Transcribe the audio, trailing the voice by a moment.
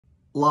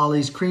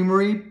Lolly's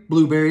Creamery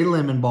Blueberry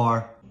Lemon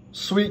Bar.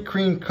 Sweet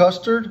cream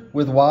custard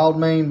with wild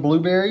Maine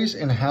blueberries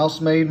and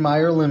house-made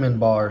Meyer lemon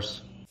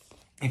bars.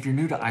 If you're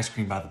new to ice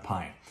cream by the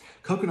pint,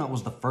 coconut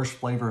was the first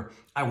flavor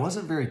I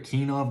wasn't very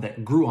keen of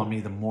that grew on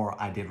me the more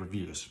I did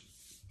reviews.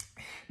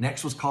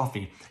 Next was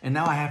coffee, and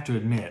now I have to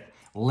admit,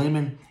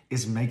 lemon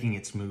is making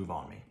its move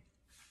on me.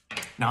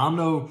 Now, I'm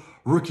no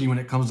rookie when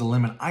it comes to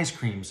lemon ice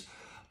creams,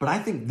 but I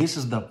think this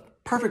is the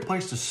perfect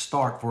place to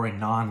start for a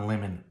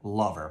non-lemon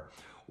lover.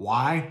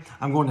 Why?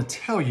 I'm going to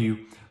tell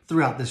you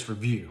throughout this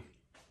review.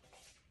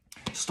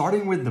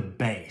 Starting with the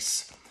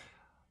base,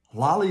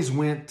 Lolly's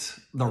went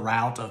the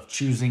route of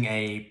choosing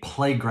a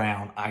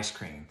playground ice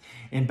cream.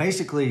 And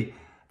basically,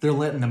 they're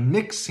letting the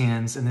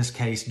mix-ins, in this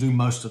case, do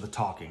most of the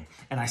talking.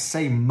 And I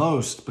say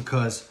most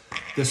because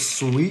the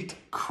sweet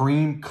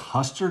cream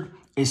custard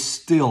is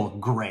still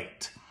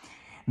great.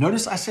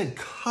 Notice I said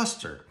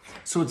custard,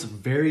 so it's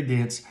very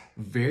dense,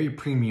 very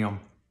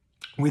premium,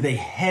 with a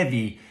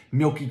heavy,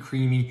 milky,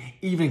 creamy,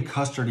 even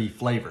custardy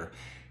flavor.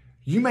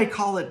 You may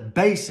call it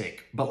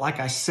basic, but like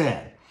I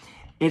said,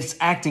 it's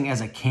acting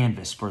as a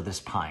canvas for this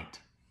pint.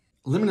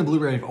 Lemon and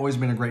blueberry have always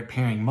been a great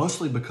pairing,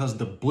 mostly because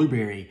the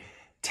blueberry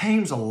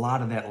tames a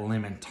lot of that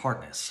lemon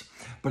tartness.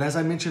 But as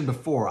I mentioned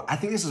before, I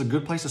think this is a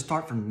good place to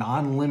start for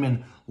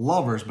non-lemon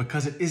lovers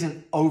because it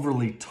isn't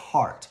overly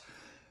tart.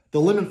 The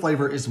lemon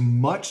flavor is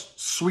much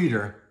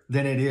sweeter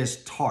than it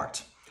is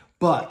tart,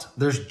 but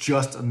there's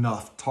just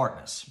enough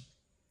tartness.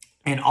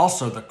 And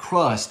also the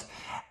crust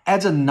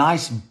adds a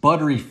nice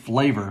buttery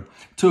flavor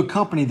to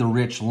accompany the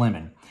rich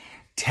lemon.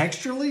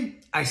 Texturally,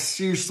 I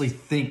seriously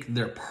think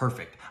they're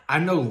perfect.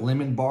 I'm no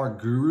lemon bar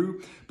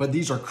guru, but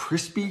these are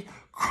crispy,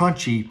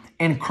 crunchy,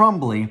 and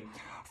crumbly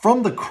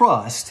from the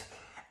crust,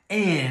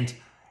 and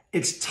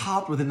it's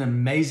topped with an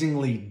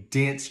amazingly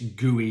dense,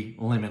 gooey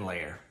lemon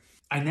layer.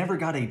 I never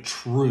got a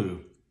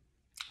true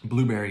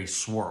blueberry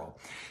swirl.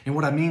 And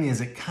what I mean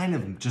is it kind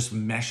of just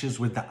meshes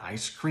with the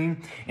ice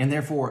cream, and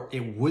therefore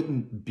it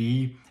wouldn't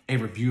be a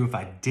review if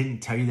I didn't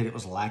tell you that it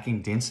was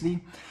lacking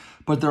density.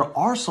 But there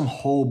are some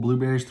whole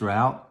blueberries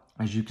throughout,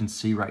 as you can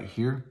see right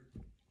here.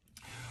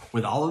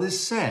 With all of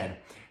this said,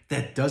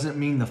 that doesn't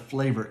mean the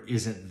flavor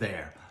isn't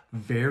there.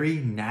 Very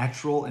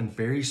natural and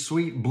very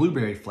sweet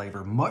blueberry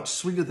flavor, much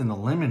sweeter than the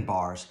lemon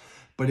bars,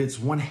 but it's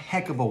one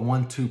heck of a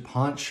 1-2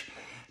 punch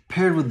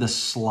paired with the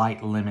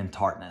slight lemon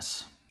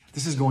tartness.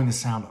 This is going to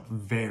sound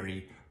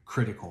very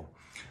critical,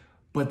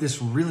 but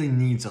this really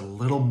needs a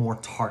little more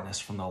tartness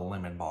from the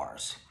lemon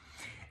bars.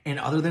 And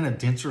other than a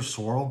denser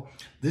swirl,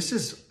 this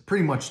is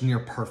pretty much near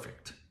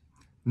perfect.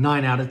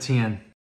 9 out of 10.